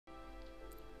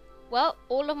Well,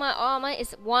 all of my armor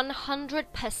is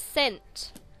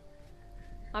 100%.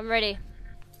 I'm ready.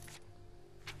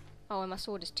 Oh, and my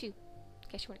sword is 2. In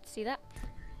case you wanted to see that.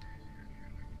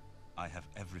 I have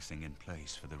everything in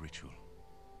place for the ritual.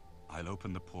 I'll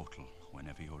open the portal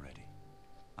whenever you're ready.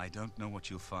 I don't know what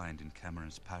you'll find in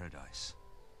Cameron's paradise.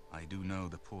 I do know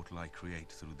the portal I create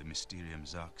through the Mysterium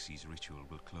Xerxes ritual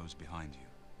will close behind you.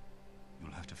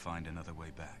 You'll have to find another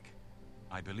way back.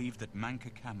 I believe that Manca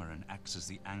Cameron acts as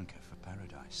the anchor for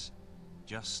paradise,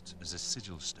 just as a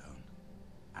sigil stone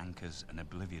anchors an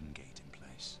Oblivion gate in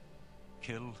place.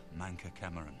 Kill Manca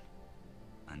Cameron,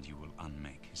 and you will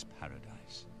unmake his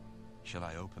paradise. Shall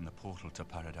I open the portal to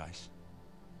paradise?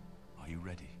 Are you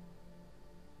ready?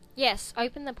 Yes,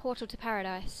 open the portal to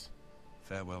paradise.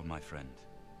 Farewell, my friend.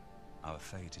 Our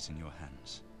fate is in your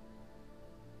hands.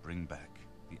 Bring back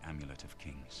the Amulet of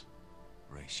Kings.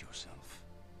 Brace yourself.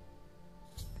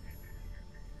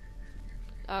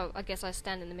 Oh, I guess I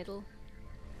stand in the middle.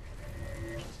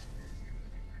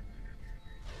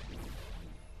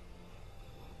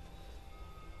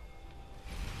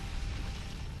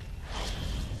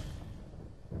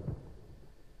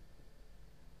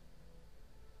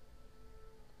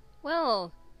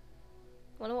 Well,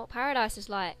 wonder what paradise is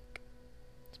like.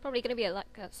 It's probably going to be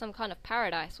some kind of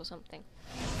paradise or something.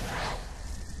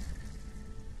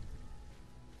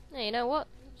 Yeah, you know what?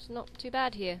 It's not too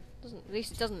bad here. At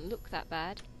least it doesn't look that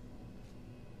bad.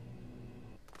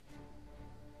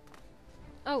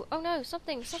 Oh, oh no!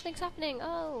 Something's happening.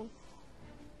 Oh,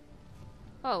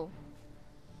 oh.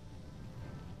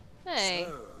 Hey.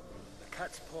 So, the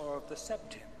cat's paw of the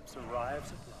Septims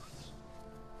arrives at last.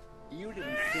 You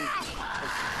didn't think you could take the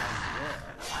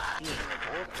time there, even of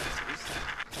all places,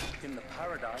 in the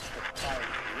paradise that I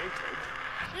created.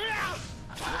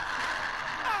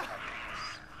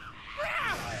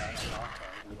 I am not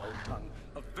the old tongue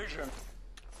of vision.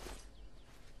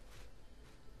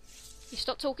 You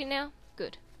stop talking now?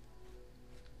 Good.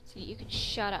 So you can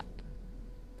shut up.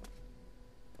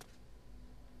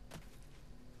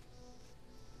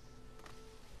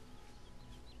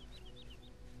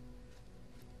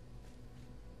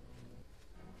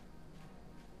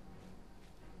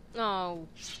 Oh.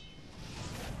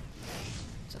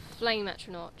 It's a flame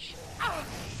astronaut.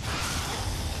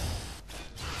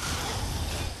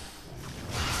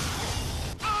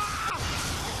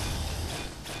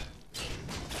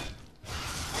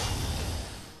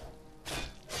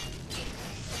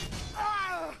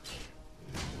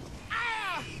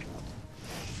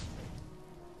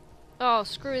 Oh,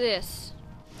 screw this.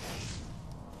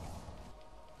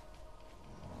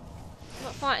 I'm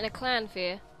not fighting a clan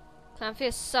fear. Clan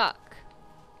fears suck.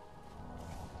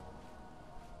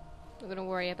 Not gonna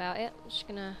worry about it. I'm just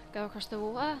gonna go across the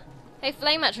water. Hey,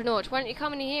 flame astronaut, why don't you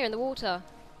come in here in the water?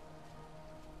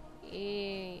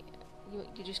 Yeah,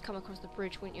 you just come across the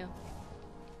bridge, wouldn't you?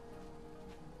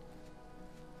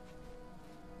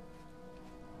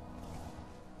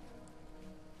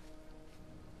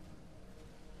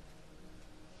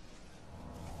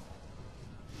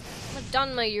 I'm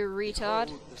done, my you retard.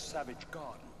 Behold the savage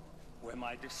garden, where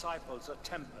my disciples are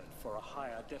tempered for a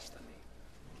higher destiny,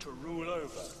 to rule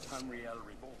over Tamriel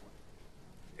Reborn.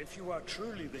 If you are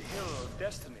truly the hero of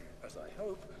destiny, as I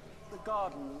hope, the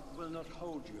garden will not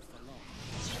hold you for long.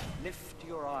 Lift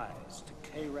your eyes to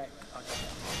Karek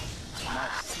Agam, my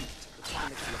seat at the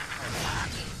pinnacle of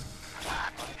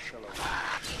power. I shall await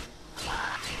you.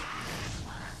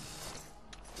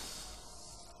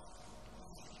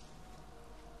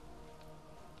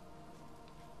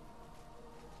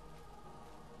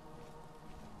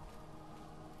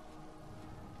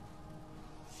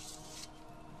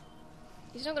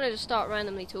 He's not going to just start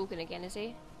randomly talking again, is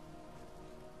he?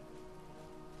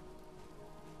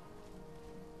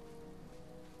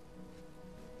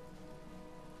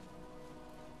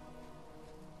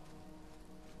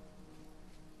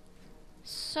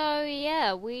 So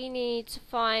yeah, we need to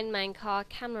find Manca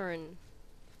Cameron.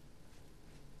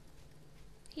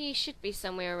 He should be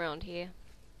somewhere around here.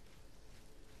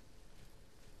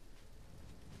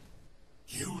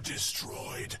 You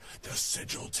destroyed the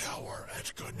Sigil Tower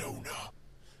at Ganona.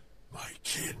 My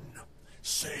kin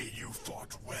say you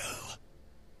fought well.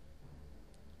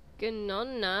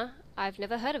 Ganona? I've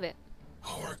never heard of it.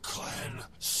 Our clan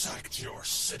sacked your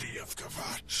city of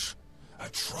Kavach. A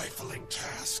trifling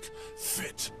task,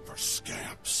 fit for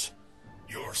scamps.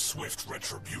 Your swift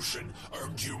retribution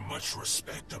earned you much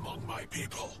respect among my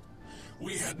people.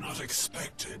 We had not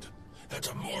expected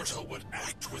that a mortal would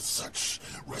act with such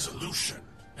resolution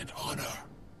and honor.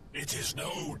 It is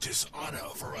no dishonor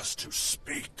for us to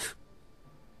speak.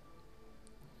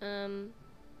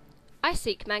 I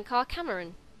seek Manca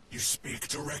Cameron. You speak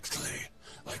directly,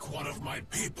 like one of my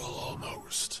people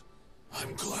almost.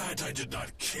 I'm glad I did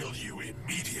not kill you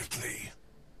immediately.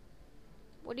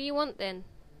 What do you want then?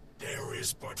 There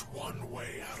is but one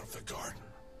way out of the garden.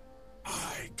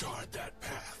 I guard that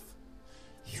path.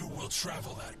 You will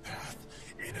travel that path,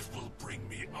 and it will bring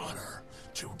me honor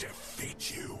to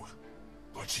defeat you.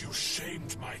 But you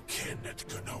shamed my kin at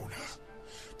Ganona.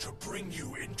 To bring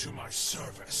you into my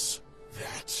service,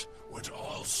 that would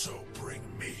also bring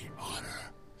me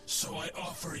honor. So I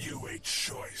offer you a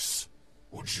choice.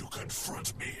 Would you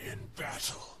confront me in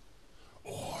battle,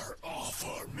 or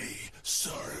offer me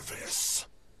service?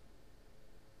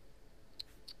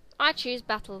 I choose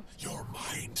battle. Your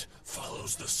mind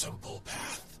follows the simple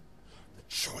path, the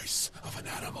choice of an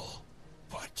animal.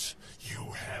 But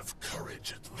you have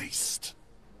courage at least.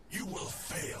 You will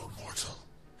fail, mortal.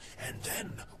 And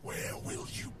then where will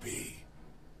you be?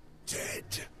 Dead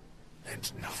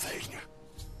and nothing.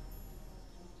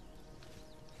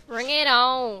 Bring it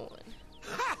on.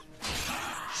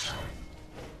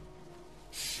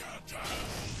 Shut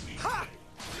up.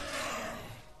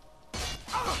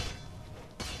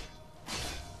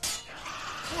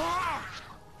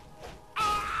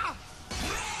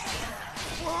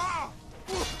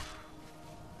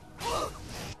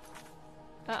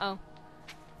 Uh-oh.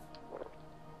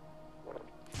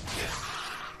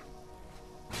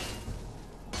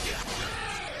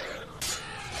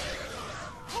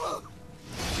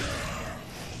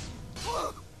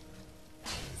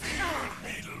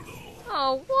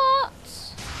 Oh, what?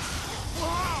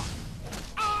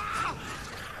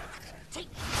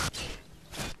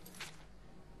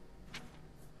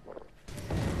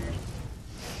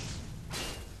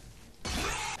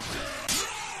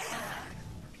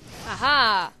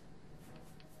 Aha!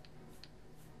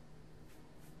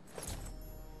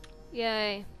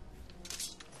 Yay.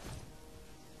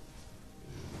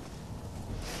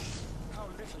 How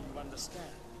little you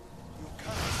understand. You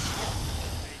cannot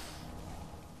me.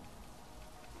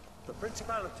 The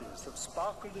principalities have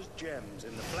sparkled as gems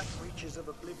in the black reaches of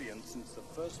Oblivion since the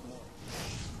first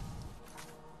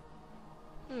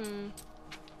morning.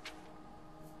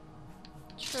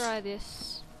 Try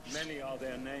this. Many are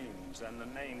their names and the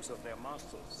names of their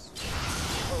masters.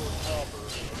 Cold Harbor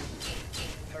of Oblivion,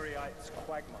 Perrite's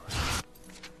quagmire.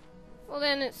 Well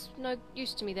then, it's no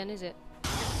use to me then, is it?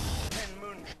 Ten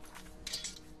Moon.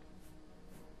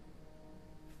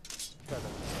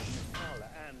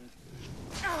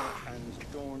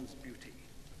 And Dawn's Beauty.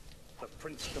 The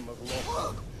princedom of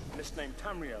Lorca, misnamed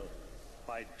Tamriel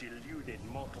by deluded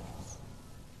mortals.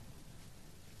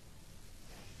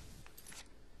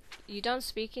 You done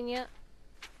speaking yet?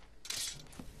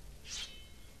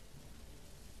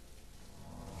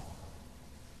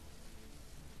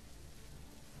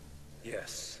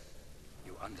 Yes,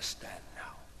 you understand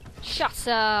now. Shut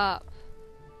up!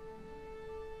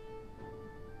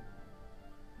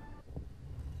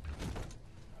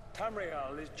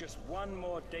 Tamriel is just one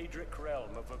more Daedric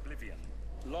realm of Oblivion,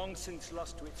 long since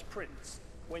lost to its prince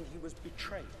when he was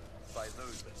betrayed by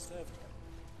those that served him.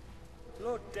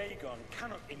 Lord Dagon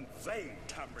cannot invade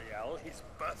Tamriel, his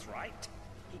birthright.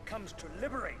 He comes to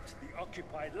liberate the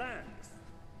occupied lands.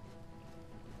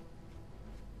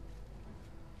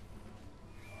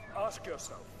 Ask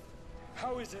yourself,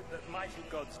 how is it that mighty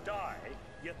gods die,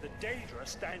 yet the Daedra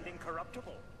stand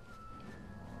incorruptible?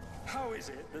 How is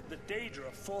it that the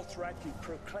Daedra forthrightly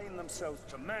proclaim themselves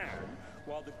to man,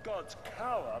 while the gods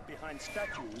cower behind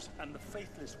statues and the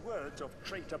faithless words of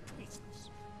traitor priests?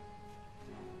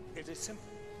 It is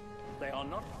simple. They are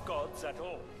not gods at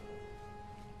all.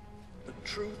 The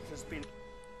truth has been...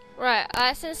 Right,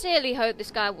 I sincerely hope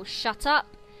this guy will shut up.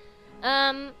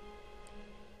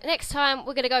 Next time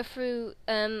we're gonna go through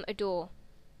a door.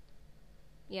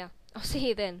 Yeah, I'll see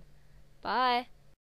you then. Bye.